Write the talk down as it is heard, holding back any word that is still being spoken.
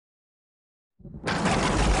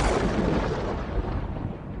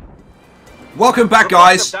Welcome back,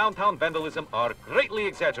 guys. Reports of downtown vandalism are greatly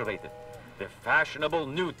exaggerated. The fashionable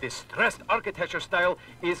new distressed architecture style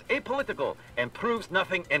is apolitical and proves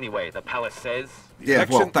nothing anyway, the palace says. Yeah,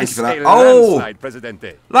 well, thank you for that. Landslide,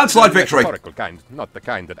 Presidente. Landslide victory. Metaphorical kind, not the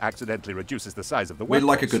kind that accidentally reduces the size of the We workforce.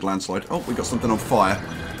 like a good landslide. Oh, we got something on fire.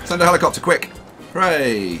 Send a helicopter, quick.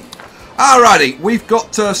 Hooray. Alrighty, we've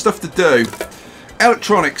got stuff to do.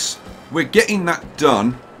 Electronics, we're getting that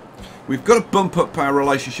done. We've got to bump up our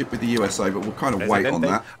relationship with the USA, but we'll kind of wait on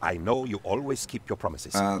that. I know you always keep your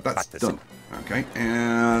promises. That's done. Okay,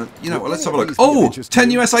 and you know what? Let's have a look. Oh,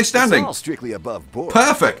 10 USA standing. It's all strictly above board.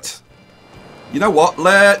 Perfect. You know what?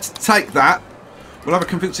 Let's take that. We'll have a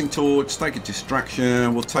convincing torch. Take a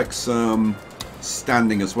distraction. We'll take some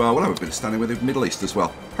standing as well. We'll have a bit of standing with the Middle East as well.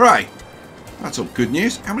 Hooray! That's all good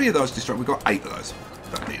news. How many of those distract? We've got 8 of those.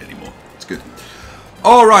 Don't need any more. It's good.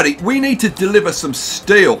 Alrighty, we need to deliver some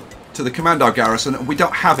steel to the commando garrison, and we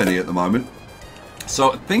don't have any at the moment.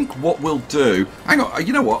 So I think what we'll do... Hang on,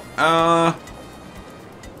 you know what?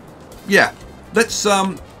 Yeah, let's...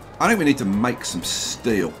 I think we need to make some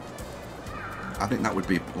steel. I think that would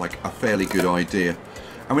be like a fairly good idea.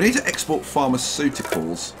 And we need to export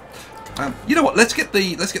pharmaceuticals. You know what? Let's get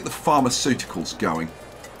the pharmaceuticals going.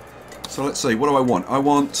 So let's see. What do I want? I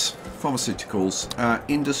want pharmaceuticals,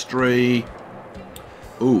 industry.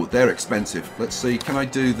 Ooh, they're expensive. Let's see. Can I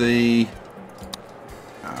do the?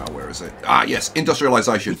 Where is it? Ah, yes,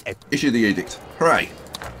 industrialization. Issue the edict. Hooray!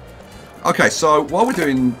 Okay, so while we're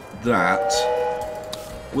doing that,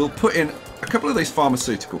 we'll put in a couple of these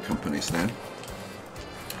pharmaceutical companies then.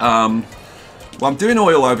 Well, I'm doing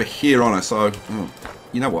oil over here on it, so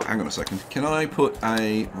you know what? Hang on a second. Can I put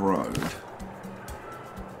a road?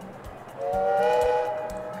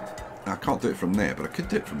 I can't do it from there, but I could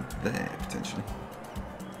do it from there potentially.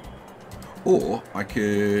 Or I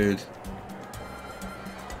could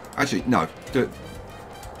actually no, do it.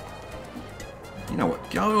 You know what?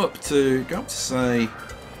 Go up to say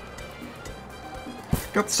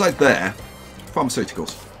there.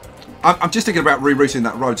 Pharmaceuticals. I'm just thinking about rerouting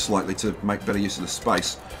that road slightly to make better use of the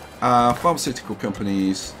space. Pharmaceutical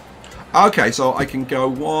companies. Okay, so I can go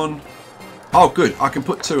one. Oh, good. I can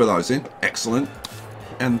put 2 of those in. Excellent.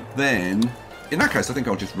 And then, in that case, I think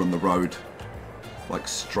I'll just run the road like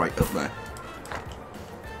straight up there.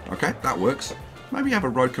 Okay, that works. Maybe have a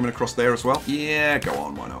road coming across there as well. Yeah, go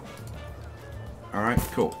on. Why not? All right,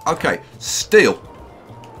 cool. Okay, steel.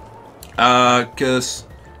 Because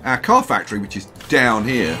our car factory, which is down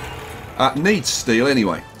here, needs steel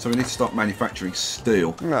anyway. So we need to start manufacturing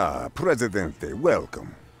steel. Ah, Presidente,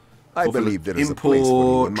 welcome. I believe there is a import place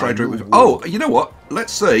for you in my trade route new with. Oh, you know what?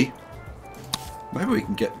 Let's see. Maybe we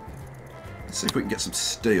can get. Let's see if we can get some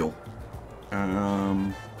steel.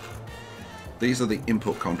 These are the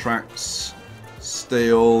input contracts.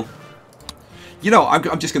 Steel. You know,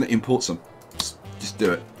 I'm just going to import some. Just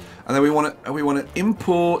do it. And then we want to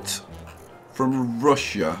import from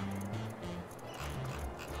Russia.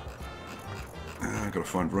 I've got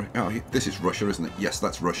to find. Oh, this is Russia, isn't it? Yes,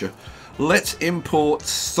 that's Russia. Let's import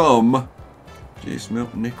some. Geez,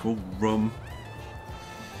 milk, nickel, rum.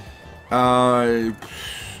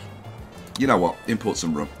 You know what? Import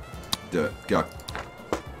some rum. Do it. Go.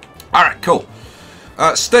 Alright, cool.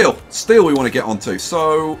 Steel. Steel we want to get onto.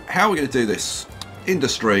 So, how are we going to do this?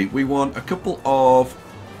 Industry. We want a couple of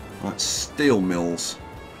steel mills.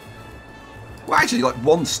 Well, actually, like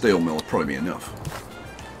 1 steel mill would probably be enough.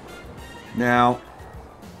 Now,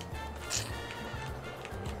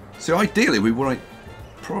 so ideally we want it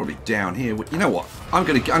probably down here. You know what? I'm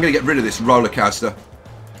gonna get rid of this roller coaster.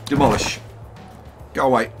 Demolish. Go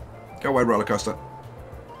away. Go away, roller coaster.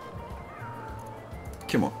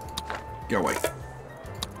 Come on. Go away.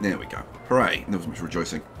 There we go. Hooray. There was much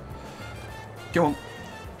rejoicing. Come on.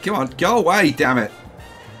 Come on. Go away, damn it.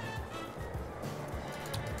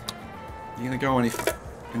 You gonna go any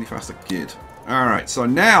faster? Good. Alright, so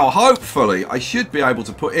now, hopefully, I should be able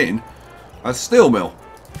to put in a steel mill.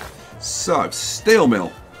 So, steel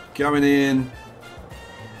mill. Going in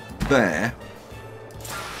there.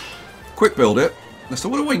 Quick build it. So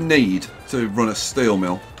what do we need to run a steel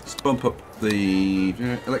mill? Let's bump up the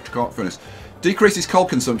electric arc furnace. Decreases coal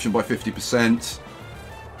consumption by 50%.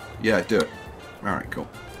 Yeah, do it. Alright, cool.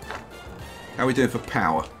 How are we doing for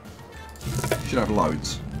power? Should have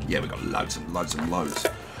loads. Yeah, we've got loads and loads and loads.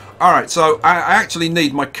 Alright, so I actually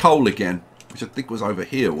need my coal again, which I think was over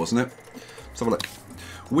here, wasn't it? Let's have a look.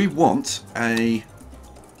 We want an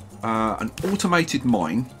automated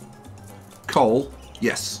mine. Coal,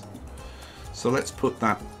 yes. So let's put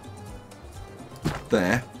that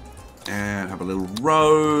there and have a little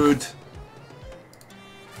road.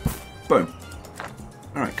 Boom.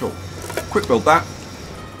 Alright, cool. Quick build that.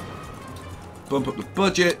 Bump up the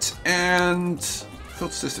budget and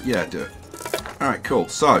filter system. Yeah, do it. Alright, cool.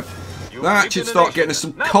 So that should start getting us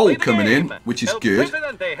some coal coming in, which is good.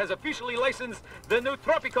 Presidente has officially licensed the new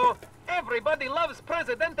Tropico Everybody Loves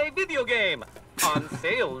Presidente video game. On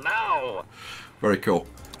sale now. Very cool.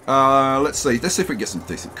 Let's see. Let's see if we can get some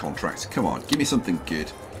decent contracts. Come on, give me something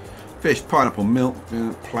good. Fish, pineapple, milk,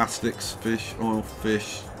 plastics, fish, oil,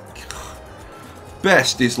 fish.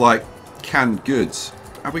 Best is like canned goods.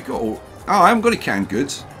 Have we got all... Oh, I haven't got any canned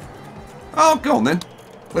goods. Oh, go on then.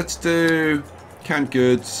 Let's do canned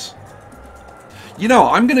goods. You know,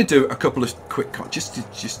 I'm going to do a couple of quick... Just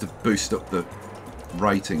to boost up the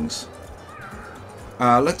ratings.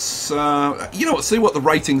 Let's... you know what? See what the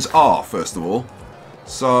ratings are, first of all.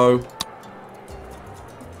 So...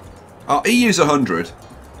 EU's 100.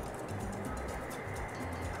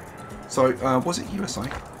 So, was it USA?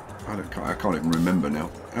 I can't even remember now.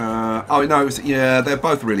 Oh, no, yeah, they're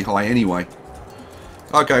both really high anyway.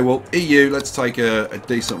 Okay, well, EU, let's take a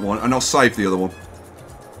decent one, and I'll save the other one.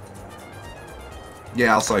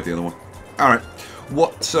 Yeah, I'll save the other one. Alright,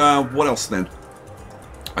 what else then?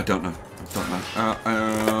 I don't know.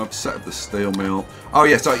 Set up the steel mill. Oh,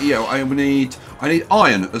 yes, yeah, I need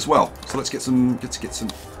iron as well. So let's get some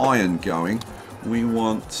iron going. We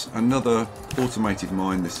want another automated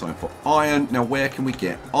mine this time for iron. Now, where can we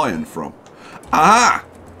get iron from? Aha!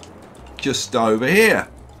 Just over here.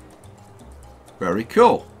 Very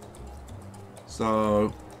cool.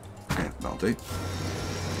 So, yeah, that'll do.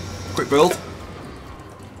 Quick build.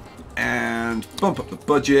 And bump up the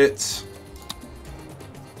budget.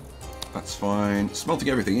 That's fine. Smelting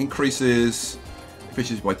everything increases.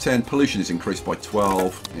 Efficiency by 10. Pollution is increased by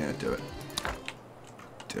 12. Yeah, do it.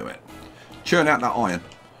 Do it. Churn out that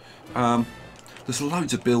iron. There's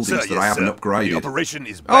loads of buildings that I haven't upgraded. The operation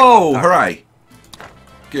is back. Oh, hooray!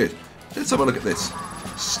 Good. Let's have a look at this.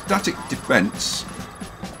 Static defense.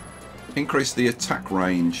 Increase the attack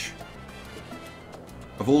range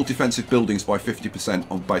of all defensive buildings by 50%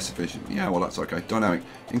 on base efficiency. Yeah, well, that's okay. Dynamic.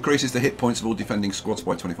 Increases the hit points of all defending squads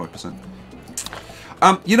by 25%.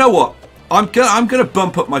 You know what? I'm gonna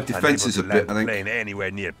bump up my defenses a bit, I think. Plane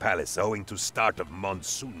anywhere near Palace owing to start of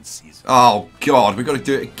monsoon season. Oh God, we've got to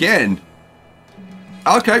do it again.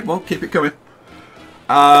 Okay, well, keep it coming.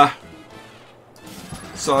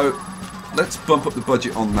 So let's bump up the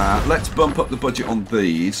budget on that. Let's bump up the budget on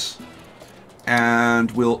these, and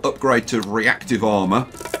we'll upgrade to reactive armor.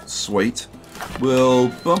 Sweet. We'll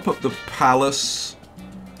bump up the palace.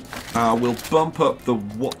 We'll bump up the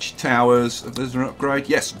watchtowers. If there's an upgrade,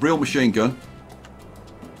 yes, real machine gun.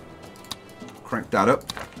 Crank that up.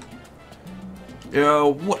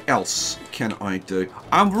 What else can I do?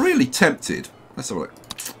 I'm really tempted. Let's have a look.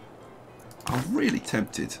 I'm really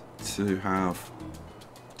tempted to have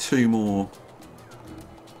two more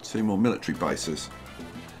military bases.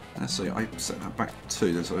 Let's see. I set that back to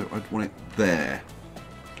two. So I'd want it there.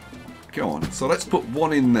 Go on. So let's put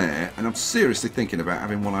one in there, and I'm seriously thinking about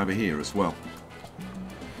having one over here as well.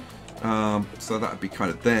 So that would be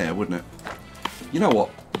kind of there, wouldn't it? You know what?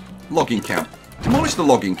 Logging camp. Demolish the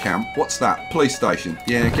logging camp. What's that? Police station.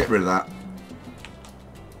 Yeah, get rid of that.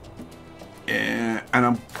 Yeah, and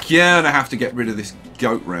I'm gonna have to get rid of this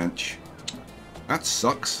goat ranch. That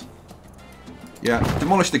sucks. Yeah,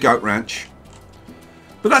 demolish the goat ranch.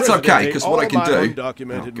 But that's okay, because what I can do...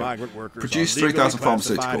 produce 3,000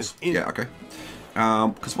 pharmaceuticals. Yeah, okay.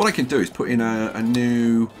 Because what I can do is put in a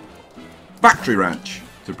new factory ranch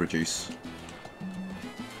to produce.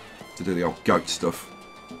 To do the old goat stuff.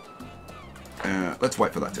 Let's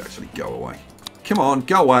wait for that to actually go away. Come on,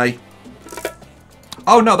 go away.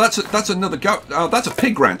 Oh no, that's another goat. Oh, that's a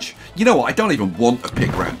pig ranch. You know what? I don't even want a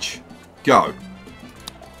pig ranch. Go.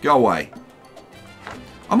 Go away.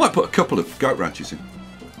 I might put a couple of goat ranches in.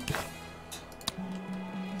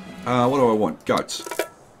 What do I want? Goats.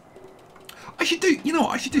 I should do, you know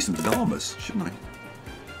what? I should do some llamas, shouldn't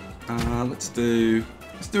I? Let's do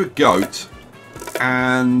a goat.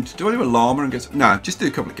 And do I do a llama and get? No, just do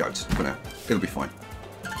a couple of goats for now. It'll be fine.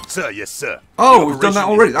 Sir, yes, sir. Oh, we've done that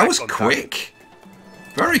already. That was quick.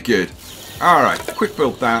 Very good. All right, quick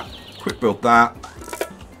build that. Quick build that.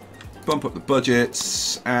 Bump up the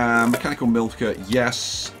budgets. Mechanical milker,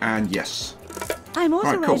 yes, and yes. I'm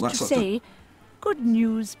authorized to say, good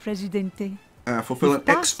news, Presidente. Fulfill an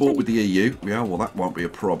export with the EU. Yeah, well, that won't be a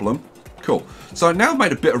problem. Cool. So now I've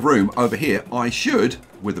made a bit of room over here. I should,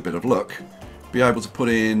 with a bit of luck, be able to put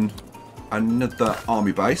in another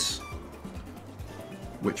army base,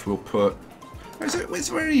 which will put... Is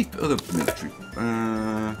there any other military?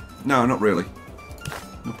 No, not really.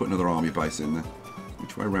 I'll put another army base in there.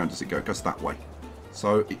 Which way around does it go? It goes that way.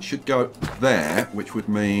 So it should go there, which would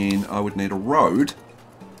mean I would need a road.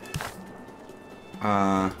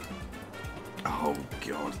 Oh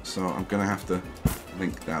god. So I'm going to have to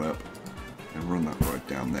link that up and run that road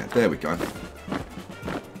down there. There we go.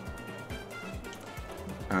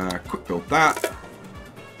 Quick build that.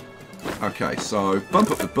 Okay, so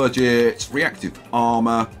bump up the budget, reactive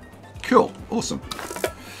armor. Cool, awesome.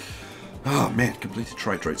 Oh man, completed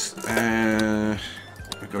trade routes. I've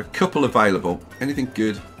got a couple available. Anything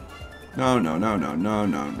good? No.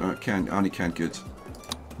 Only canned goods.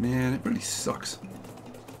 Man, it really sucks.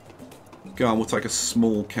 Go on, we'll take a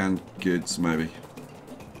small canned goods, maybe.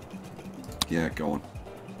 Yeah, go on.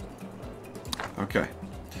 Okay.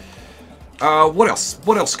 What else?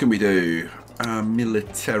 What else can we do?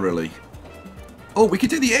 Militarily. Oh, we could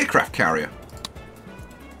do the aircraft carrier.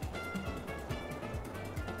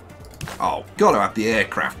 Oh, gotta have the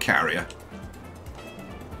aircraft carrier.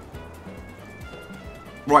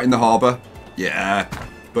 Right in the harbour. Yeah.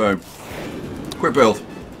 Boom. Quick build.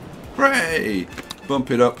 Hooray!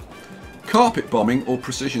 Bump it up. Carpet bombing or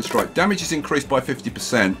precision strike. Damage is increased by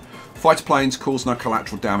 50%. Fighter planes cause no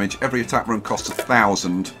collateral damage. Every attack run costs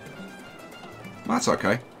 1,000. That's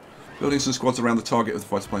okay. Buildings and squads around the target of the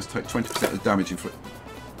fighter planes take 20% of the damage inflicted.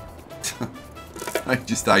 I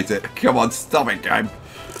just hate it. Come on, stop it, game.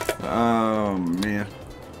 Oh, man.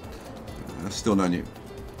 Still no new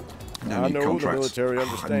contracts.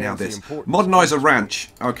 Now this. Modernise a ranch.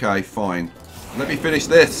 Okay, fine. Let me finish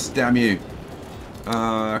this, damn you.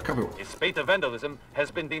 His spate of vandalism has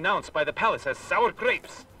been denounced by the palace as sour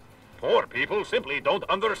grapes. Poor people simply don't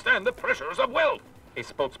understand the pressures of wealth, a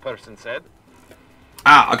spokesperson said.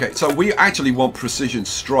 Ah, okay, so we actually want precision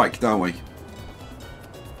strike, don't we?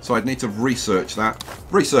 So I'd need to research that.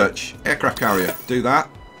 Research, aircraft carrier, do that.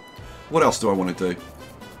 What else do I want to do?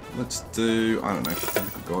 Let's do, I don't know,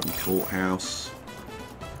 Botanical Garden Courthouse,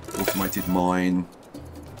 Automated Mine,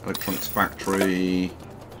 Electronics Factory,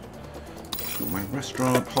 Main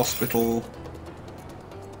Restaurant, Hospital,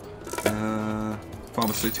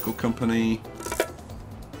 Pharmaceutical Company.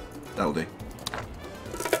 That'll do.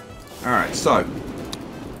 Alright, so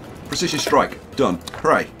precision strike, done.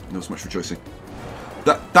 Hooray. Not so much rejoicing.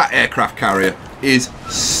 That aircraft carrier is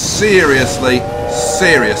seriously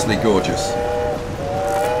gorgeous.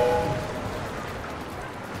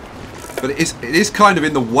 But it is kind of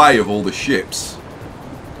in the way of all the ships.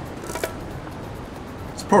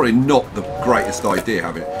 It's probably not the greatest idea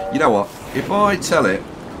having it. You know what? If I tell it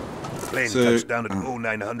Plane touched down at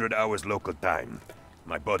 0900 hours local time.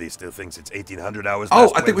 My body still thinks it's 1800 hours.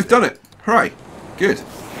 Oh, I think we've done it. Hooray. Good.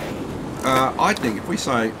 I think if we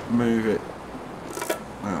say move it...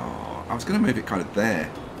 Oh, I was going to move it kind of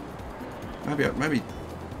there. Maybe...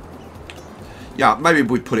 Yeah, maybe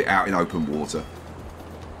we put it out in open water.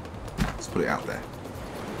 Let's put it out there.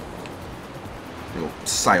 It'll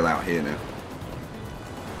sail out here now.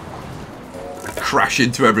 Crash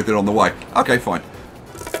into everything on the way. Okay, fine.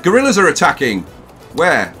 Guerrillas are attacking.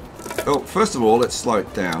 Where? Oh, first of all, let's slow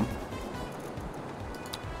it down.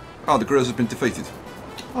 Oh, the guerrillas have been defeated.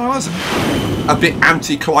 Oh, that's a bit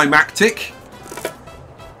anticlimactic.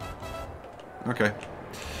 Okay.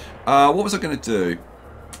 What was I going to do?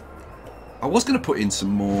 I was going to put in some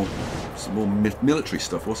more military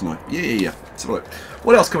stuff, wasn't I? Yeah. Let's have a look.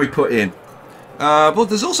 What else can we put in? Well,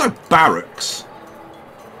 there's also barracks.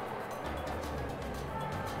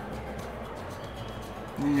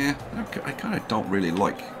 Yeah, I kind of don't really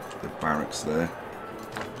like the barracks there.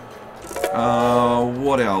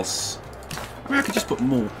 What else? I mean, I could just put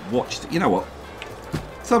more watch... You know what?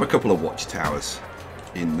 Let's have a couple of watchtowers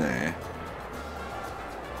in there.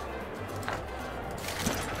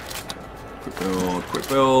 Quick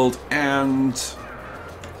build, and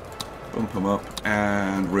bump them up,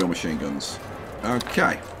 and real machine guns.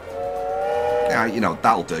 Okay. Yeah, you know,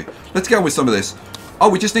 that'll do. Let's go with some of this. Oh,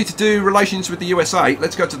 we just need to do relations with the USA.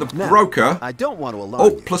 Let's go to the broker. I don't want to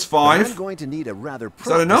alarm you, +5. I'm going to need a rather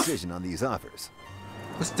prompt decision on these offers.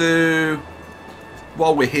 Let's do,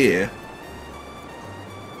 while we're here,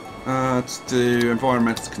 let's do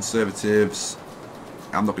environmental conservatives.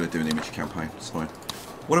 I'm not going to do an image campaign. It's fine.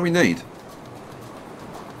 What do we need?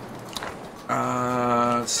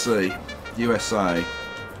 Let's see. USA.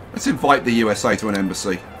 Let's invite the USA to an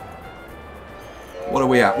embassy. What are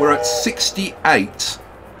we at? We're at 68.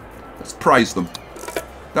 Let's praise them.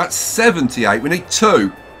 That's 78. We need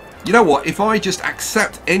 2. You know what? If I just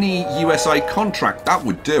accept any USA contract, that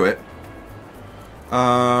would do it.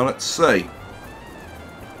 Let's see.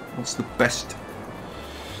 What's the best?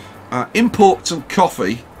 Import some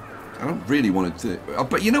coffee. I don't really want to do it.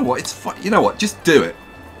 But you know what? It's fine. You know what? Just do it.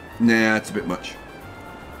 Nah, it's a bit much.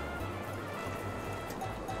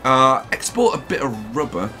 Export a bit of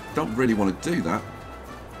rubber. Don't really want to do that.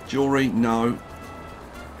 Jewelry, no.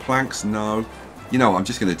 Planks, no. You know what, I'm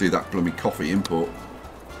just going to do that blooming coffee import.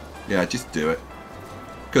 Yeah, just do it.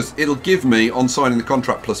 Because it'll give me, on signing the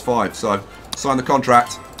contract, +5. So, sign the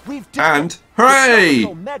contract. And, hooray!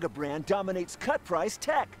 The mega brand dominates cut price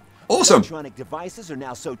tech. Awesome. Electronic devices are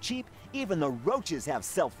now so cheap, even the roaches have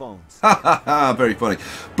cell phones. Ha ha ha, very funny.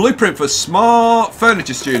 Blueprint for smart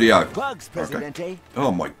furniture studio. Bugs, Presidente. Okay.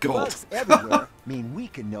 Oh my god. Bugs everywhere mean we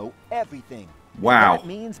can know everything. Wow. That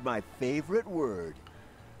means my favorite word.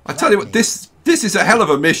 I tell you what, this is a hell of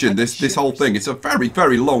a mission, this whole thing. It's a very,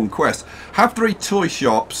 very long quest. Have 3 toy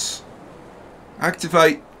shops.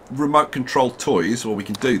 Activate remote controlled toys. Well, we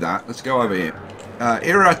can do that. Let's go over here.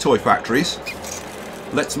 Here are our toy factories.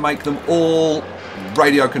 Let's make them all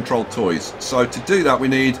radio controlled toys. So to do that we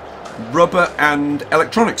need rubber and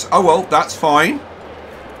electronics. Oh well, that's fine.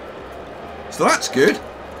 So that's good.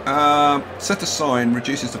 Set a sign,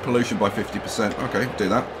 reduces the pollution by 50%. Okay, do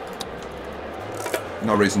that.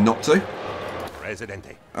 No reason not to.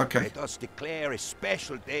 Presidente, okay. Let us declare a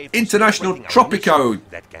special day for International Tropico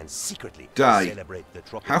that can secretly Day. Celebrate the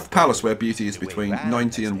Have palace where beauty is between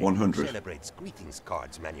 90 and 100. Celebrates greetings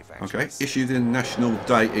cards manufacturers. Okay, issue the National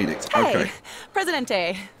Day Edict. Okay. Hey,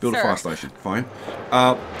 Presidente. Build a fire station. Fine.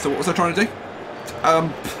 So what was I trying to do?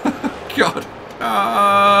 God.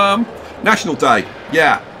 National Day.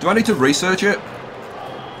 Yeah. Do I need to research it?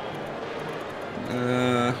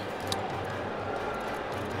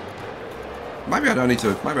 Maybe I don't need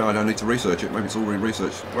to. Maybe I don't need to research it. Maybe it's already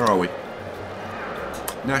researched. Where are we?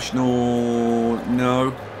 National.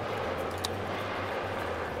 No.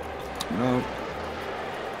 No.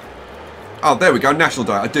 Oh, there we go. National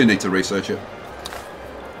Day. I do need to research it.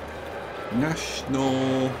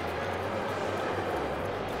 National.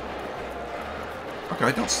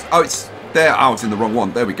 Okay, that's. Oh, it's there. Oh, it's in the wrong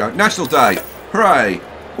one. There we go. National Day. Hooray!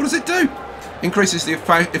 What does it do? Increases the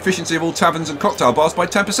efficiency of all taverns and cocktail bars by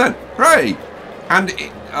 10%. Hooray! And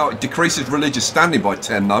it decreases religious standing by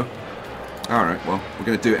 10, though. Alright, well, we're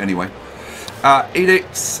going to do it anyway.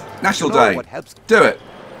 Edicts, National Day. Do it.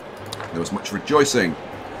 There was much rejoicing.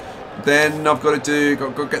 Then I've got to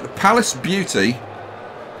get the Palace Beauty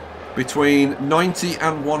between 90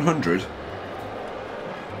 and 100.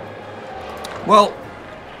 Well,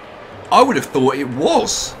 I would have thought it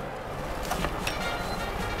was.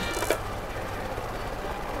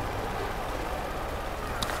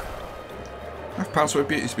 Palace where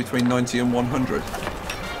beauty is between 90 and 100.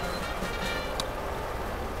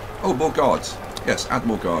 Oh, more guards. Yes, add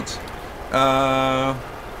more guards.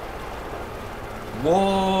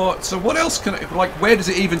 What? So what else can I... Like, where does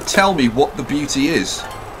it even tell me what the beauty is?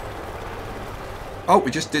 Oh,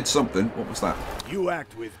 we just did something. What was that? You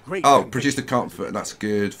act with great produced a comfort. That's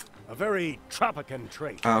good. A very Tropican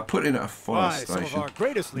trait. Put in at a fire station.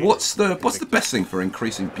 What's the best thing for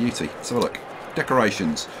increasing beauty? Let's have a look.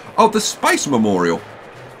 Decorations. Oh, the Space Memorial.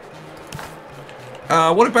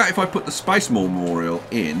 What about if I put the Space Memorial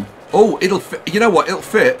in? Oh, it'll fit. You know what? It'll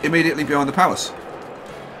fit immediately behind the palace.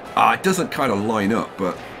 It doesn't kind of line up,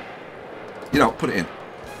 but you know, put it in.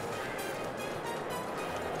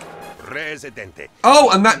 Presidente. Oh,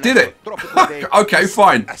 and that did it. Okay,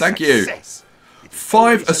 fine. Thank you.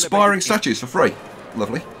 5 aspiring statues for free.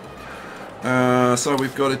 Lovely. So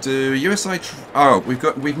we've got to do USA.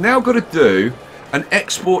 We've now got to do an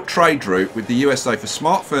export trade route with the USA for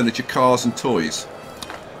smart furniture, cars, and toys.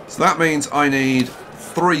 So that means I need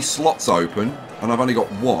 3 slots open, and I've only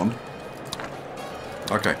got 1.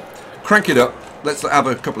 Okay, crank it up. Let's have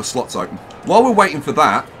a couple of slots open. While we're waiting for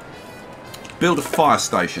that, build a fire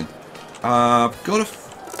station. Have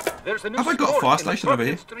I got a fire station over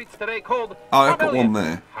here? Oh, I've got one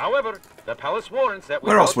there. However, the palace warrants that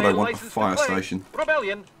where else would I want a fire station?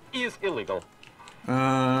 Rebellion is illegal. You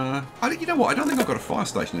know what? I don't think I've got a fire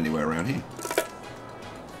station anywhere around here.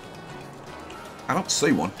 I don't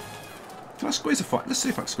see one. Can I squeeze a fire? Let's see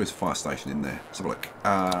if I can squeeze a fire station in there. Let's have a look.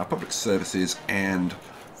 Public services and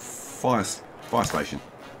fire station.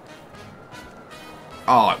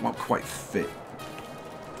 Oh, it won't quite fit.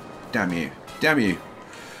 Damn you. Damn you.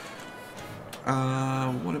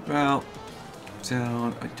 What about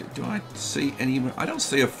down? Do I see any? I don't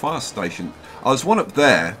see a fire station. Oh, there's one up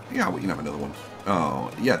there. Yeah, we can have another one.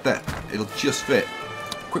 Oh, yeah, there. It'll just fit.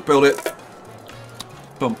 Quick build it.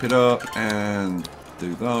 Bump it up and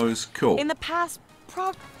do those. Cool. In the past,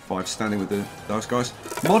 5 standing with those guys.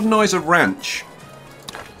 Modernize a ranch.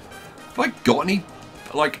 Have I got any,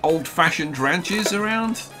 like, old-fashioned ranches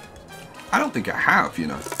around? I don't think I have, you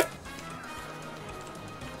know.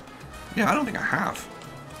 Yeah, I don't think I have.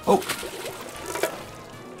 Oh.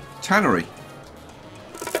 Tannery.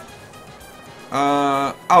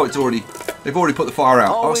 Oh, it's already... They've already put the fire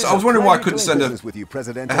out. I was wondering why I couldn't send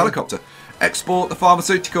a helicopter. Export the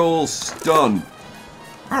pharmaceuticals. Done.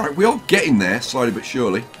 Alright, we are getting there, slowly but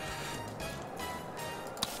surely.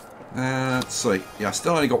 Let's see. Yeah, I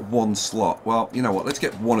still only got one slot. Well, you know what? Let's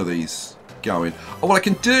get one of these going. Oh, well, I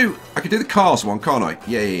can do the cars one, can't I?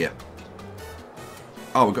 Yeah.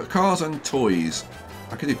 Oh, we've got cars and toys.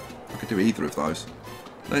 I could do either of those.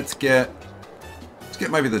 Let's get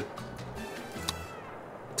maybe the...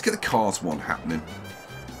 Let's get the cars one happening.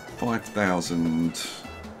 5,000.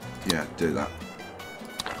 Yeah, do that.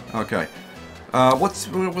 Okay. What's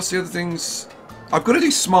the other things? I've got to do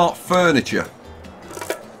smart furniture.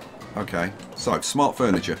 Okay. So smart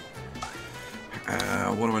furniture.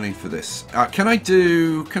 What do I need for this? Can I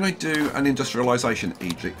do an industrialization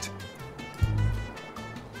edict?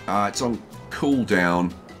 It's on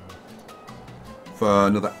cooldown for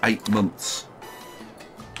another 8 months.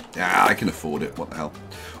 Yeah, I can afford it. What the hell?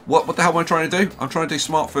 What the hell am I trying to do? I'm trying to do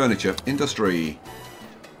smart furniture. Industry.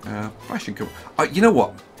 Fashion. You know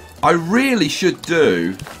what? I really should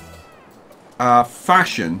do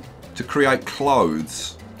fashion to create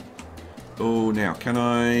clothes. Oh, now, can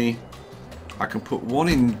I can put one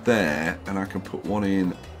in there, and I can put one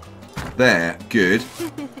in there. Good.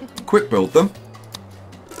 Quick build them.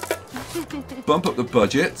 Bump up the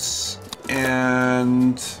budgets.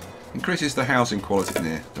 And increases the housing quality.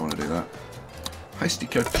 Nah, don't want to do that. Hasty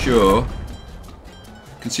couture.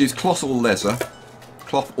 Consumes cloth or leather.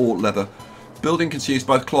 Cloth or leather. Building consumes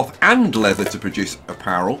both cloth and leather to produce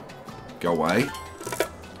apparel. Go away.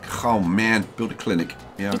 Oh man, build a clinic.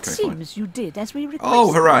 Yeah, okay, it seems you did as we requested.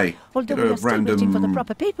 Oh, hooray! Although we are still waiting for the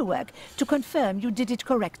proper paperwork to confirm you did it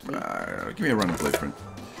correctly. Give me a random blueprint.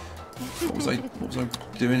 What was I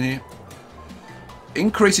doing here?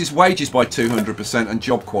 Increases wages by 200% and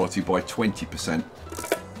job quality by 20%.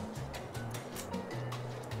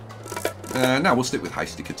 No, we'll stick with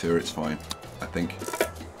hasty couture. It's fine, I think.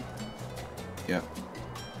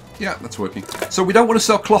 Yeah, that's working. So we don't want to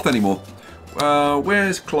sell cloth anymore.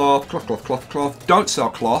 Where's cloth? Cloth. Don't sell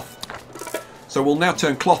cloth. So we'll now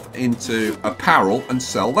turn cloth into apparel and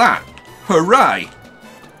sell that. Hooray!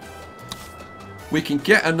 We can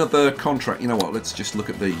get another contract. You know what? Let's just look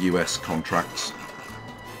at the US contracts.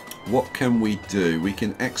 What can we do? We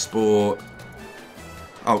can export...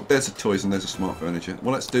 Oh, there's the toys and there's the smart furniture.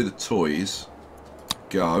 Well, let's do the toys.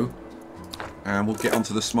 Go. And we'll get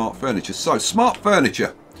onto the smart furniture. So, smart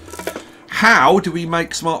furniture. How do we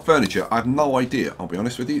make smart furniture? I have no idea, I'll be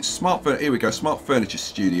honest with you. Here we go, smart furniture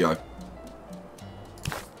studio.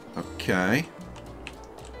 Okay.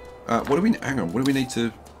 What do we... Hang on, what do we need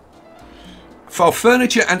to... For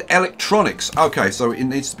furniture and electronics. Okay, so it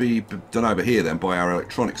needs to be done over here then by our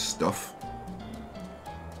electronics stuff.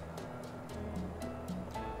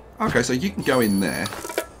 Okay, so you can go in there.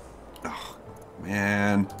 Oh,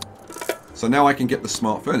 man. So now I can get the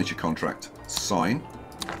smart furniture contract. Sign.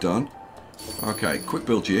 Done. Okay, quick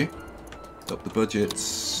build you. Up the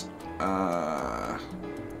budgets.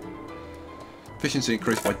 Efficiency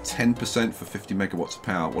increased by 10% for 50 megawatts of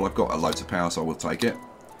power. Well, I've got a loads of power, so I will take it.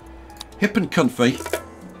 Hip and comfy.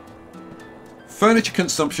 Furniture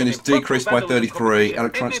consumption is decreased by 33.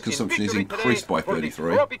 Electronics consumption is increased by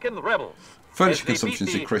 33. Furniture consumption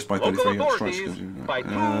is increased by 33. Electronics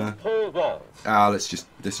let's just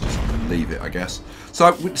leave it, I guess.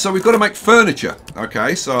 So we've got to make furniture.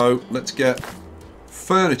 Okay, so let's get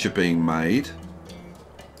furniture being made.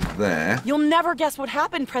 There. You'll never guess what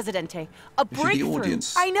happened, Presidente. A breakthrough. The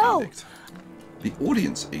audience. I know. Edict. The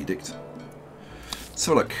audience edict.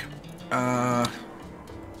 So look.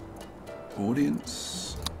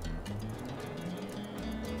 Audience.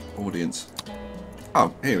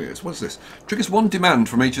 Oh, here it is. What's this? Triggers one demand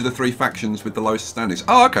from each of the 3 factions with the lowest standings.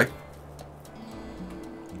 Oh, okay.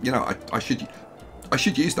 You know, I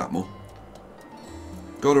should use that more.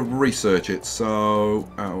 Got to research it. So,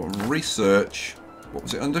 research. What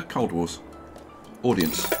was it under? Cold Wars.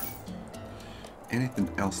 Audience. Anything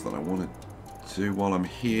else that I want to do while I'm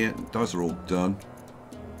here? Those are all done.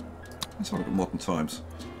 Let's have a look at modern times.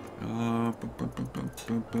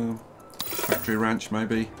 Factory ranch,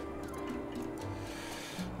 maybe.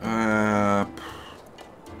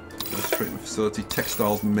 Waste treatment facility,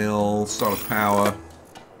 textiles mill, solar power.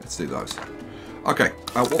 Let's do those. Okay,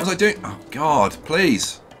 what was I doing? Oh God,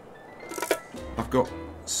 please. I've got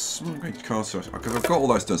some great cars because I've got all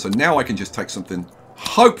those done. So now I can just take something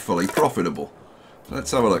hopefully profitable.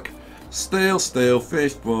 Let's have a look. Steel,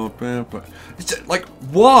 fish, it's like,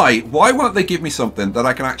 why won't they give me something that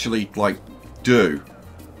I can actually, like, do?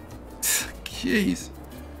 Jeez.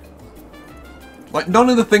 Like, none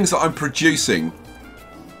of the things that I'm producing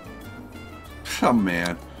Oh,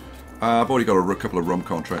 man. I've already got a couple of rum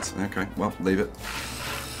contracts. Okay, well, leave it.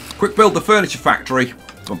 Quick build the furniture factory.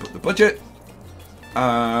 Bump up the budget.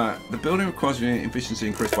 The building requires efficiency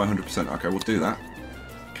increased by 100%. Okay, we'll do that.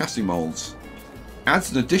 Casting molds.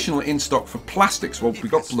 Adds an additional in-stock for plastics. Well, we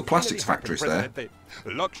got the plastics factories there.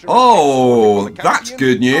 Oh, that's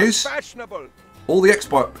good news. All the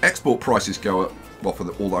export prices go up. Well, for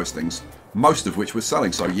all those things. Most of which we're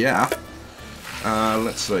selling, so yeah.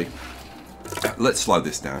 Let's see. Let's slow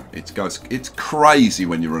this down. It's crazy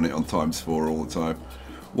when you run it on ×4 all the time.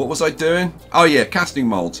 What was I doing? Oh yeah, casting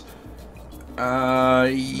molds.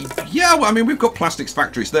 Yeah, well, I mean, we've got plastics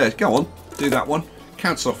factories there. Go on, do that one.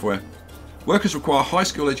 CAD software. Workers require high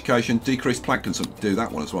school education, decreased plant consumption. Do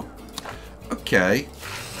that one as well. Okay,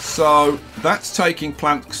 so that's taking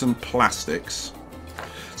planks and plastics.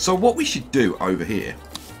 So what we should do over here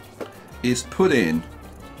is put in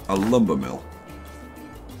a lumber mill.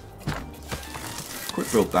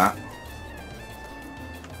 Quick build that.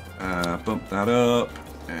 Bump that up.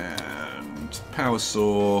 And power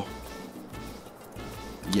saw.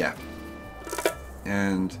 Yeah.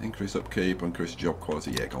 And increase upkeep, increase job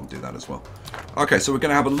quality. Yeah, go and do that as well. Okay, so we're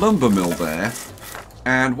going to have a lumber mill there.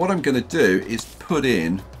 And what I'm going to do is put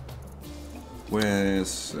in...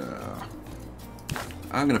 Where's...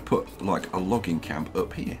 I'm going to put like a logging camp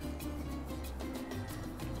up here.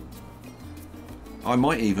 I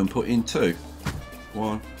might even put in 2.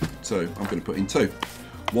 1, 2. I'm going to put in 2.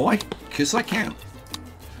 Why? Because I can.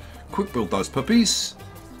 Quick build those puppies.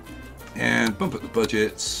 And bump up the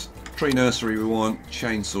budgets. Tree nursery we want.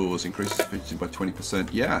 Chainsaws increases efficiency by 20%.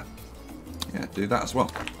 Yeah. Yeah, do that as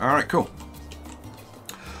well. Alright, cool.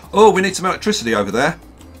 Oh, we need some electricity over there.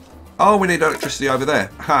 Oh, we need electricity over there.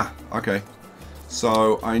 Ha, okay.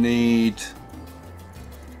 So I need...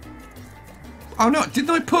 Oh no, didn't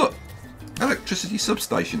I put electricity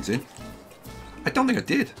substations in? I don't think I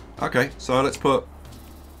did. Okay, so let's put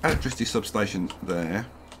electricity substation there.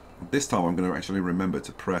 This time I'm going to actually remember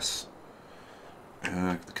to press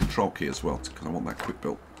the control key as well, because I want that quick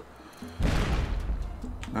build.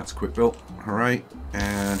 That's quick build. Alright,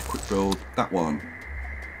 and quick build that one.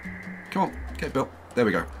 Come on, get built. There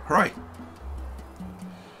we go. Hooray!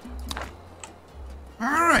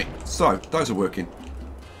 Alright, so those are working.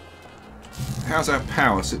 How's our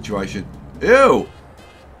power situation? Ew!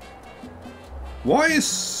 Why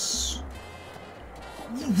is...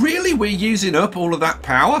 Really? We're using up all of that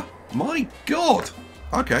power? My God!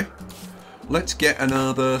 Okay. Let's get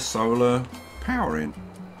another solar power in.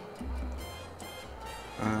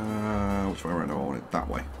 Which way around? I want it that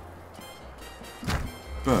way.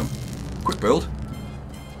 Boom. Quick build.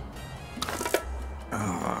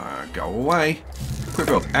 Go away. Quick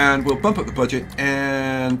build. And we'll bump up the budget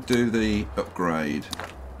and do the upgrade.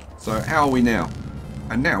 So how are we now?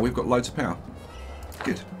 And now we've got loads of power.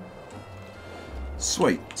 Good.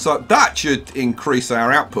 Sweet. So that should increase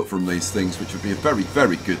our output from these things, which would be a very,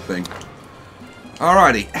 very good thing.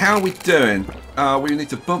 Alrighty. How are we doing? We need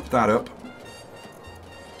to bump that up.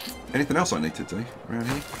 Anything else I need to do around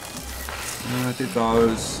here? Did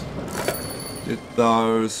those. Did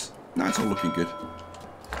those. No, it's all looking good.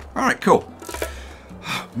 Alright, cool.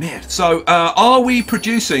 Oh, man, so are we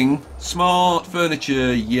producing smart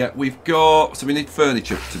furniture yet? We've got... So we need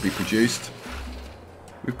furniture to be produced.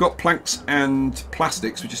 We've got planks and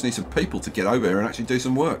plastics. We just need some people to get over here and actually do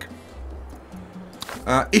some work.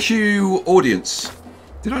 Issue audience.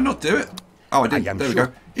 Did I not do it? Oh, I did. There we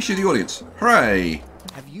go. Issue the audience. Hooray!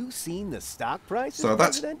 Have you seen the stock price? So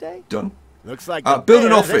that's done. Looks like build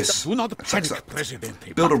an office. Build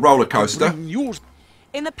a roller coaster.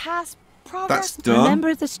 In the past, that's done.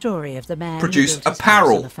 Remember the story of the man produce who built his apparel.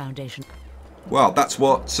 house on the foundation. Well, that's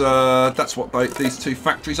what these two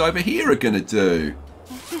factories over here are going to do.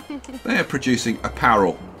 They're producing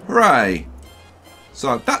apparel. Hooray!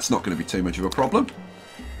 So that's not going to be too much of a problem.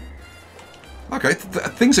 Okay,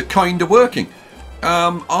 things are kind of working.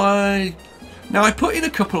 I put in a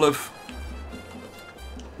couple of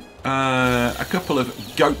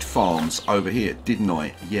goat farms over here, didn't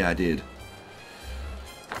I? Yeah, I did.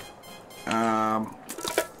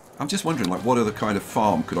 I'm just wondering, like, what other kind of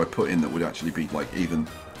farm could I put in that would actually be, like, even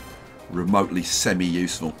remotely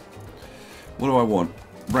semi-useful? What do I want?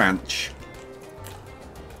 Ranch.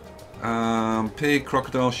 Pig,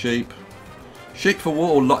 crocodile, sheep. Sheep for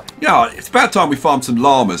water. Yeah, it's about time we farmed some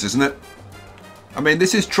llamas, isn't it? I mean,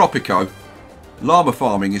 this is Tropico. Llama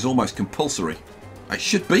farming is almost compulsory. It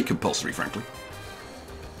should be compulsory, frankly.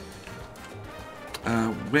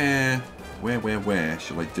 Where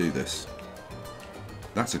shall I do this?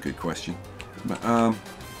 That's a good question.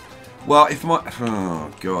 Well, if my...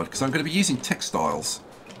 Oh, God, because I'm going to be using textiles.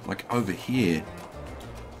 Like over here.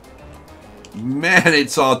 Man,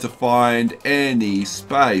 it's hard to find any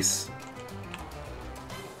space.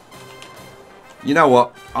 You know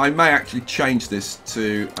what? I may actually change this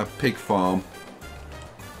to a pig farm.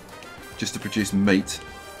 Just to produce meat.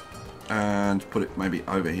 And put it maybe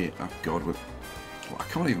over here. Oh god, I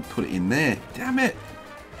can't even put it in there. Damn it.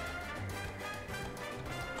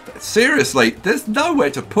 Seriously, there's nowhere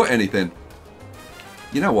to put anything.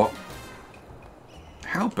 You know what?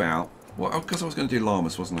 How about... Well, because I was going to do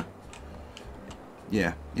llamas, wasn't I?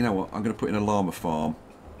 Yeah, you know what? I'm going to put in a llama farm.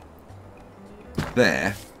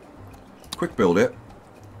 There. Quick build it.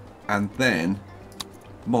 And then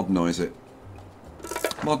modernise it.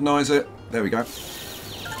 Modernise it. There we go.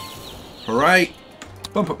 Hooray.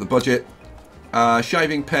 Bump up the budget.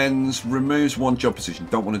 Shaving pens removes one job position.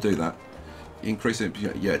 Don't want to do that. Increase it.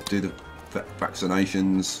 Yeah, do the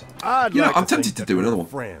vaccinations. You know, I'm tempted to do another one.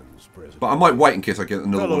 But I might wait in case I get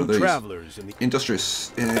another one of these.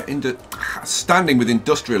 Standing with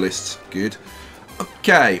industrialists. Good.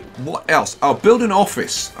 Okay, what else? Oh, build an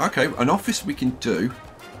office. Okay, an office we can do.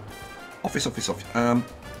 Office.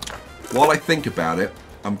 While I think about it,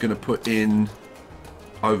 I'm going to put in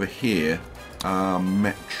over here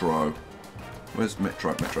metro. Where's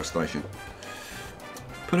metro? Metro station.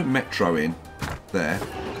 Put a metro in there.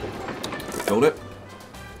 Build it.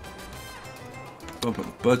 Bump up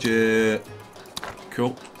the budget.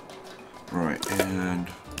 Cool. Right, and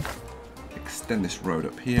extend this road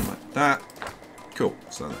up here like that. Cool.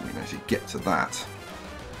 So that we can actually get to that.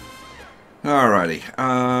 Alrighty.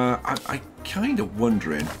 I'm kind of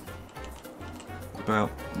wondering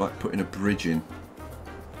about like putting a bridge in.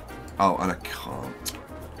 Oh, and I can't.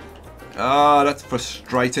 Ah, that's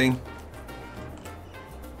frustrating.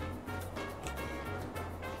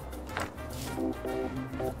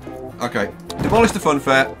 Okay, demolish the fun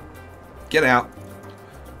fair. Get out.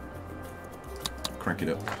 Crank it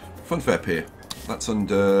up. Fun fair pier. That's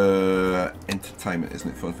under entertainment, isn't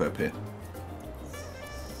it? Fun fair pier.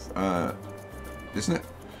 Isn't it?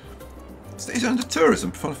 It's under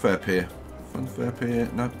tourism. Fun fair pier. Fun fair pier.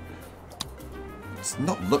 No. It's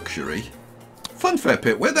not luxury. Fun fair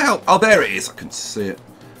pier. Where the hell? Oh, there it is. I couldn't see it.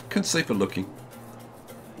 Couldn't see for looking.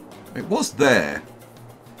 It was there.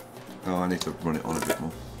 Oh, I need to run it on a bit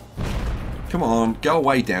more. Come on, go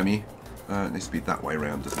away, damn you. It needs to be that way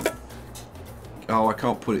around, doesn't it? Oh, I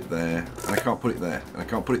can't put it there. And I can't put it there. And I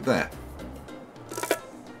can't put it there.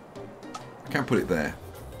 I can't put it there.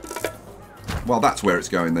 Well, that's where it's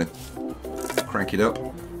going then. Crank it up.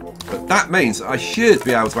 But that means I should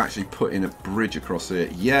be able to actually put in a bridge across here.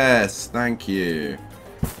 Yes, thank you.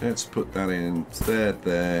 Let's put that in. It's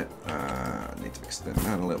there. I need to extend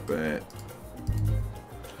that a little bit.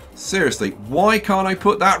 Seriously, why can't I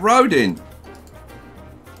put that road in?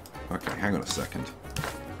 Okay, hang on a second.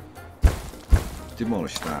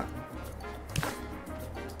 Demolish that.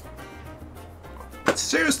 But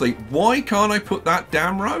seriously, why can't I put that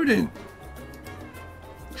damn road in?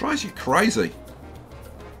 Drives you crazy.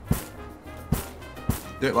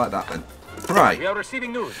 Do it like that then. Right. We are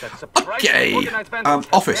receiving news that surprisingly organized vandals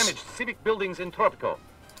have damaged civic buildings in Tropico.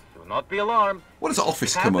 Do not be alarmed. What does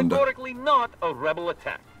office come under? Categorically not a rebel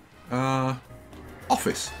attack.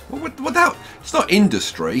 Office. Well, without, it's not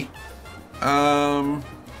industry. It's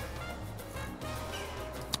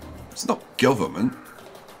not government.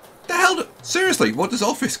 The hell? Seriously, what does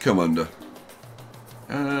office come under?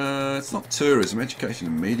 It's not tourism, education,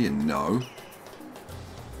 and media. No.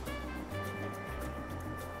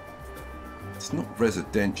 It's not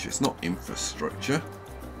residential. It's not infrastructure.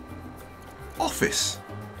 Office.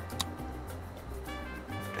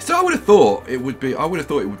 So I would have thought it would be. I would have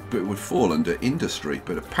thought it would fall under industry,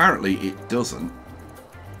 but apparently it doesn't.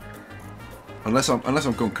 Unless I'm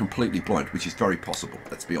gone completely blind, which is very possible.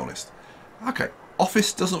 Let's be honest. Okay,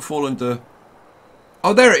 office doesn't fall under.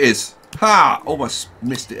 Oh, there it is. Ha! Almost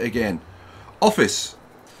missed it again. Office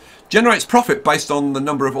generates profit based on the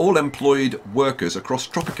number of all employed workers across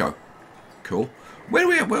Tropico. Cool. Where are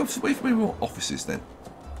we at? Where we want offices then?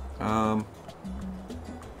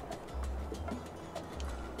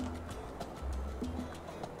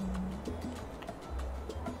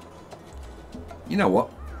 You know what?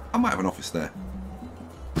 I might have an office there.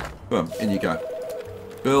 Boom, in you go.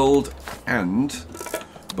 Build and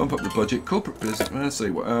bump up the budget. Corporate business. Let's see.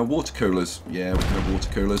 Water coolers. Yeah, we can have water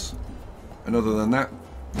coolers. And other than that,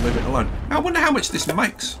 leave it alone. I wonder how much this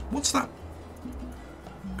makes. What's that?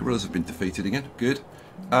 Gorillas have been defeated again. Good.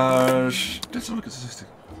 Let's have a look at the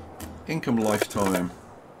income lifetime.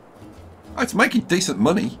 Oh, it's making decent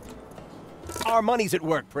money. Our money's at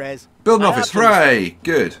work, Prez. Build an office. Hooray!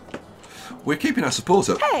 Good. we're keeping our support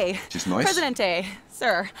up, Hey, which is nice. Presidente,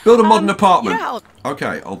 sir. Build a modern apartment. You know how...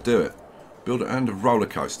 Okay, I'll do it. Build it and a roller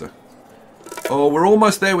coaster. Oh, we're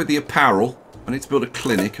almost there with the apparel. I need to build a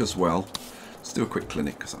clinic as well. Let's do a quick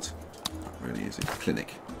clinic because that's really easy.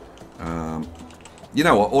 Clinic. You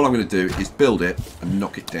know what? All I'm going to do is build it and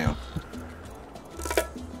knock it down.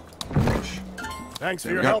 Rush. Thanks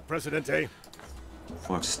for your help, Presidente.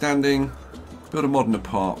 5 standing. Build a modern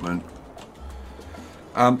apartment.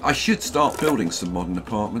 I should start building some modern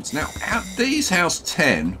apartments. Now, these house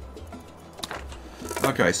 10.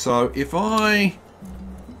 Okay, so if I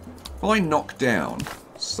knock down,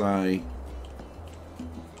 say,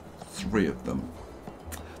 3 of them.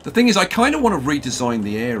 The thing is, I kind of want to redesign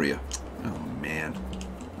the area. Oh man,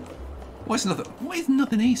 why is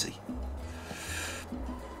nothing easy?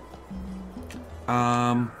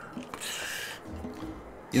 You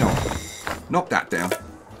know what? Knock that down.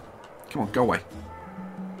 Come on, go away.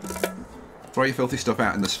 Throw your filthy stuff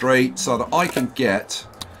out in the street so that I can get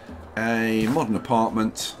a modern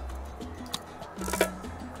apartment.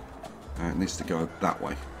 It needs to go that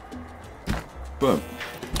way. Boom.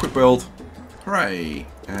 Quick build. Hooray.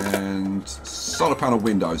 And solar panel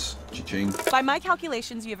windows. Cha-ching. By my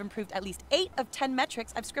calculations, you have improved at least 8 of 10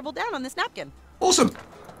 metrics I've scribbled down on this napkin. Awesome.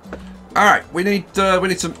 Alright, we need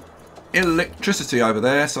some electricity over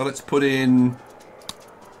there, so let's put in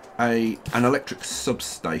an electric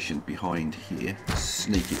substation behind here.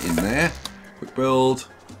 Sneak it in there. Quick build.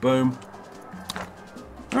 Boom.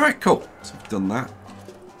 Alright, cool. So we've done that.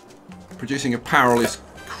 Producing apparel is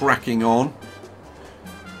cracking on.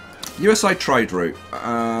 USA trade route.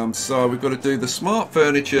 So we've got to do the smart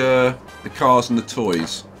furniture, the cars and the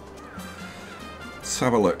toys. Let's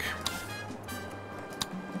have a look.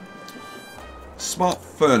 Smart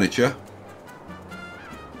furniture.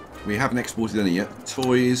 We haven't exported any yet.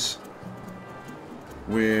 Toys.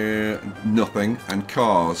 We're nothing. And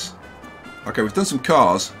cars. Okay, we've done some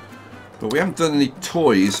cars, but we haven't done any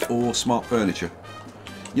toys or smart furniture.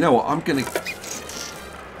 You know what? I'm gonna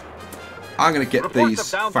get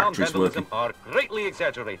these factories working. Are greatly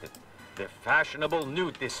exaggerated. The fashionable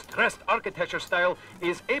new distressed architecture style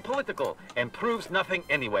is apolitical and proves nothing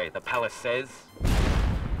anyway, the palace says.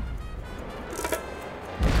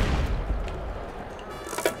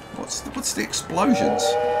 What's the explosions?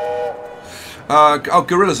 Oh,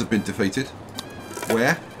 gorillas have been defeated.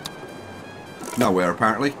 Where? Nowhere,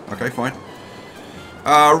 apparently. Okay, fine.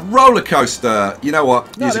 Roller coaster. You know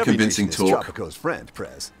what? Use a convincing talk. Tropico's friend,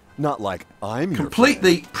 Prez. Not like I'm Complete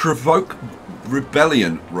the provoke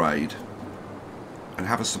rebellion raid, and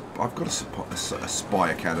have I've got a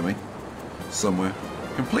spy academy somewhere.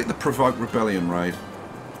 Complete the provoke rebellion raid.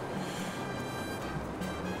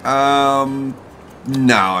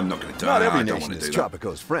 No, I'm not going to do that. I don't want to do that.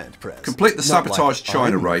 Tropico's friend, Prez. Complete the sabotage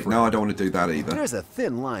China raid. No, I don't want to do that either. There's a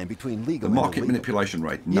thin line between legal the market manipulation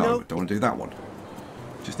raid. No, I don't want to do that one.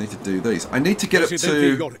 Just need to do these. I need to get up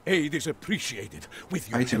to your aid is appreciated. With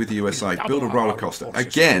your 80 with the USA. Build a roller coaster.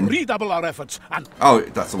 Again. Redouble our efforts and oh,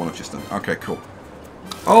 that's the one I've just done. Okay, cool.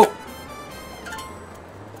 Oh!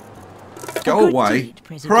 Go away.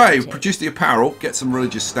 Hooray! Produce the apparel. Get some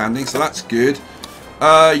religious standing, so that's good.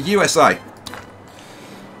 USA.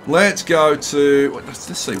 Let's go to...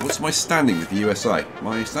 Let's see. What's my standing with the USA?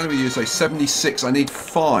 My standing with the USA 76. I need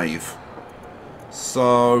 5.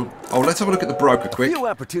 So... Oh, let's have a look at the broker quick. Few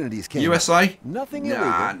opportunities came USA? Nothing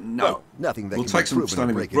nah, illegal. no. Well, nothing that we'll can take be some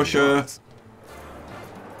standing with Russia.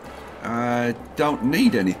 I don't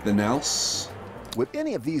need anything else. Would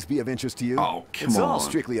any of these be of interest to you? Oh, come it's on. all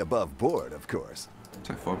strictly above board, of course.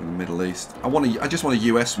 Take 5 in the Middle East. I just want a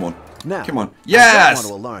US one. Now, come on. Yes!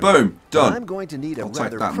 Boom. Done. I'm going to need a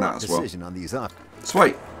rather prompt decision on these up.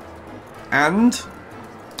 Sweet. And...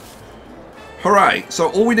 Hooray. So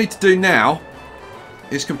all we need to do now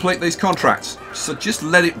is complete these contracts. So just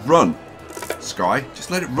let it run. Sky, just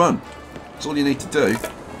let it run. That's all you need to do.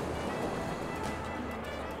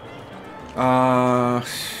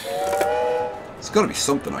 There's got to be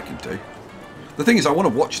something I can do. The thing is, I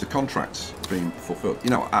want to watch the contracts being fulfilled. You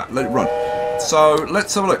know, let it run. So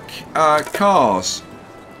let's have a look. Cars.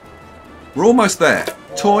 We're almost there.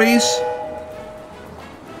 Toys.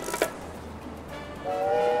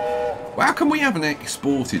 Well, how come we haven't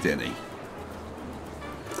exported any?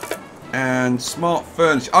 And smart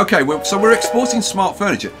furniture. Okay, so we're exporting smart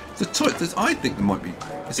furniture. I think there might be...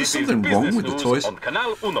 Is there something wrong with the toys?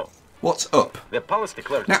 What's up?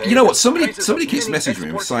 Now, you know what? Somebody keeps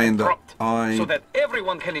messaging me saying that so that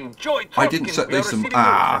everyone can enjoy I didn't set these some...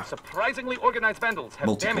 surprisingly organized vandals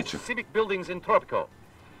have damaged civic buildings in Tropico.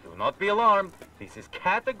 Do not be alarmed. This is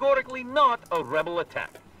categorically not a rebel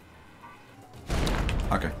attack.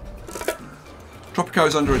 Okay.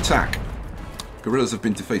 Tropico's under attack. Guerrillas have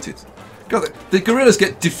been defeated. God, the guerrillas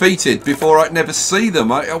get defeated before I never see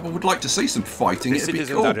them. I would like to see some fighting. It'd be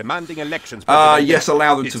cool. Are demanding elections. Yes,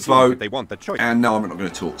 allow them to vote. They want the choice. And no, I'm not going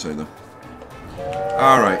to talk to them.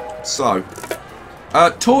 Alright, so.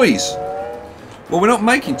 Toys. Well, we're not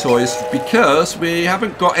making toys because we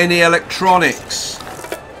haven't got any electronics.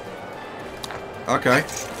 Okay.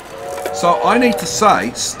 So I need to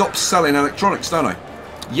say, stop selling electronics, don't I?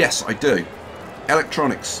 Yes, I do.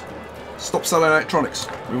 Electronics. Stop selling electronics.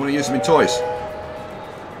 We want to use them in toys.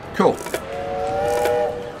 Cool.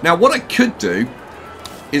 Now, what I could do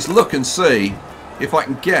is look and see if I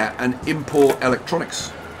can get an import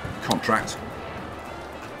electronics contract.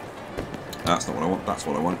 That's not what I want. That's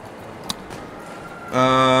what I want.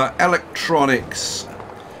 Electronics.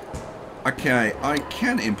 Okay, I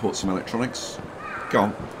can import some electronics. Go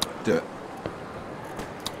on, do it.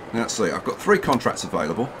 Now, let's see. I've got 3 contracts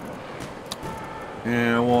available.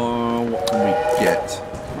 Yeah, well, what can we get?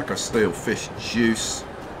 Like a steel fish juice.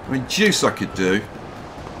 I mean, juice I could do.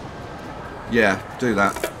 Yeah, do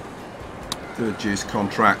that. Do a juice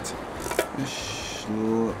contract.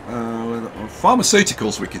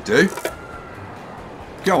 Pharmaceuticals we could do.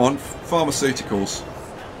 Go on, pharmaceuticals.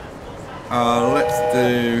 Let's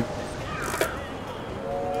do...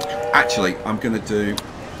 Actually, I'm going to do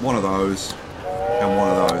one of those and one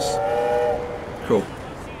of those. Cool.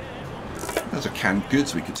 Those are canned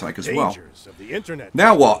goods we could take as well.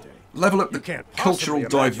 Now what? Level up the cultural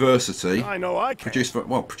diversity. I know I can. Produce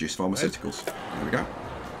pharmaceuticals. There we go.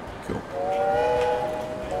 Cool.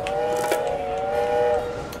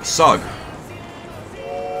 So,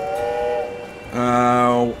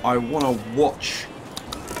 I want to watch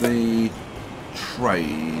the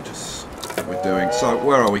trades that we're doing. So,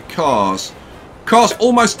 where are we? Cars. Cars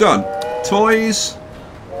almost done. Toys,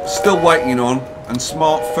 still waiting on. And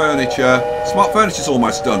smart furniture. Smart furniture's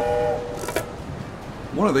almost done.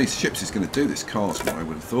 One of these ships is going to do this cars, what I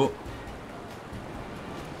would have thought.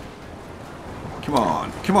 Come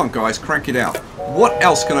on. Come on, guys. Crank it out. What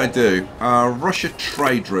else can I do? Russia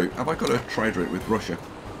trade route. Have I got a trade route with Russia?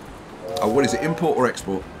 Oh, what is it? Import or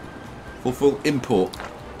export? Fulfill import.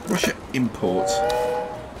 Russia import.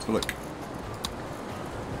 Let's have a look.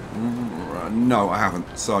 No, I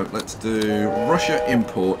haven't. So, let's do Russia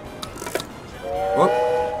import. Oh,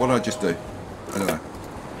 what did I just do? I don't know.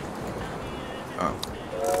 Oh.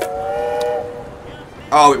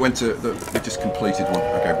 Oh, it went to... we just completed one.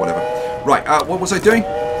 Okay, whatever. Right, what was I doing?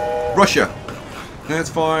 Russia. Let's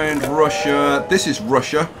find Russia. This is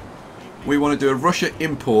Russia. We want to do a Russia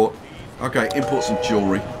import. Okay, import some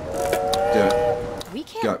jewellery. Do it. We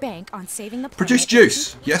can't bank on saving the planet. Produce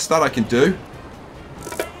juice. Yes, that I can do.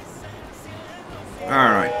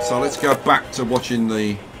 Alright, so let's go back to watching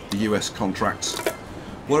the US contracts.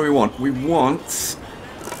 What do we want? We want...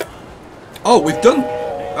 Oh, we've done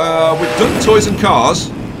toys and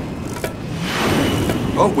cars.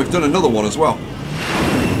 Oh, we've done another one as well.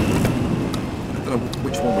 I don't know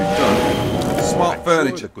which one we've done. Smart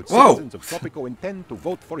furniture. Whoa!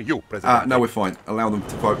 No, we're fine. Allow them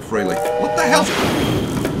to vote freely. What the hell?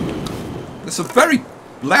 There's some very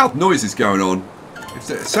loud noises going on.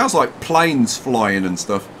 It sounds like planes flying and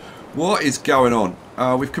stuff. What is going on?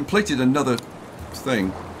 We've completed another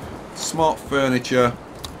thing. Smart furniture.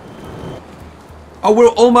 Oh, we're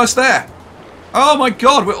almost there. Oh my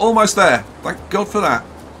god, we're almost there. Thank God for that.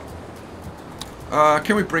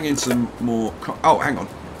 Can we bring in some more... Oh, hang on.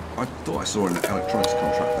 I thought I saw an electronics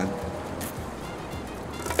contract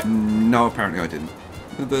then. No, apparently I didn't.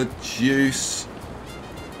 The juice.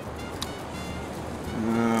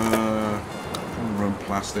 Run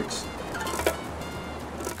plastics.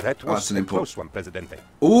 That was a close one, Presidente.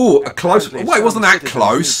 Ooh, a close... Wait, wasn't that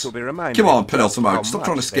close? Come on, penultimate. Stop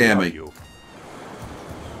trying to scare me.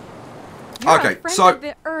 Okay, so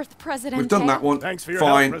we've done that one. Thanks for your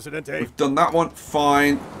fine. help, Presidente. We've done that one.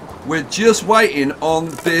 Fine. We're just waiting on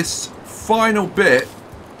this final bit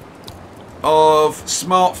of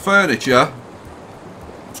smart furniture.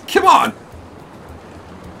 Come on!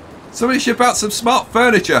 Somebody ship out some smart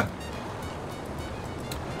furniture.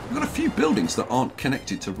 We've got a few buildings that aren't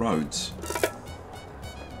connected to roads.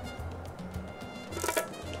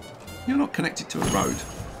 You're not connected to a road.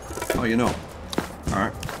 Oh, you're not.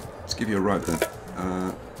 Alright. Let's give you a road then.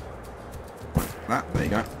 Like that. There you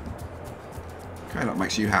go. Okay, that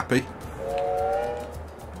makes you happy.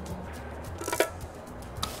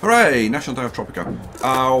 Hooray! National Day of Tropico.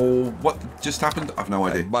 What just happened? I've no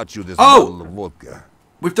idea. Oh!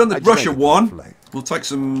 We've done the Russia one. We'll take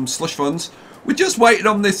some slush funds. We're just waiting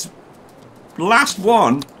on this last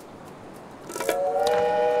one.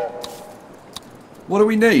 What do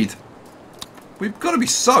we need? We've got to be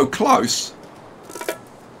so close.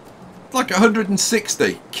 Like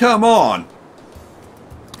 160. Come on.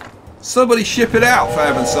 Somebody ship it out, for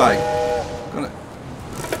heaven's sake.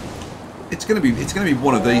 It's gonna be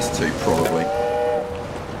one of these two, probably.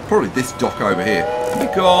 Probably this dock over here.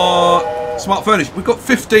 We've got Smart Furnish. We've got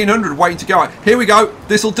 1,500 waiting to go. Here we go.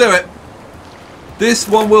 This will do it. This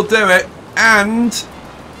one will do it. And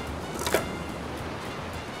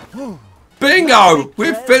bingo!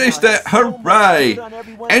 We've finished it! Hooray!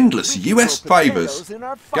 Endless US favours.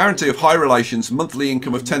 Guarantee of high relations, monthly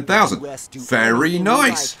income of 10,000. Very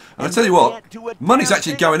nice. And I tell you what, money's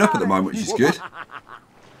actually going up at the moment, which is good.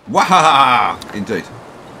 Wahaha! Indeed.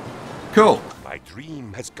 Cool. My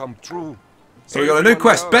dream has come true. So we got a new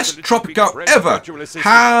quest. Best Tropico ever.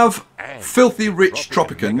 Have filthy rich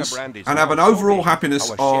Tropicans and have an overall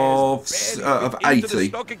happiness of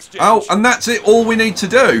 80. Oh, and that's it. All we need to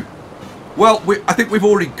do. Well, I think we've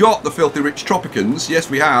already got the filthy rich Tropicans. Yes,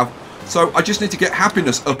 we have. So I just need to get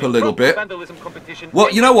happiness up a little bit. Well,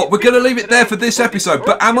 you know what? We're going to leave it there for this episode.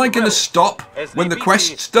 But am I going to stop when the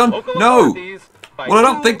quest's done? No. Well, I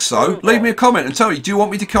don't think so. Leave me a comment and tell me, do you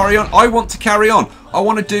want me to carry on? I want to carry on. I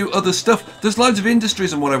want to do other stuff. There's loads of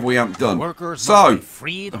industries and whatever we haven't done. So,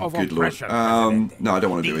 oh, good lord. No, I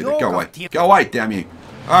don't want to do either. Go away. Go away, damn you.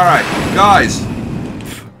 All right, guys.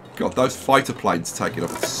 God, those fighter planes taking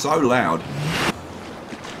up. It's so loud.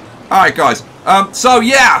 All right, guys. So,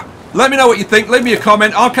 yeah. Let me know what you think. Leave me a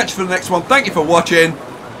comment. I'll catch you for the next one. Thank you for watching.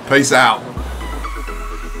 Peace out.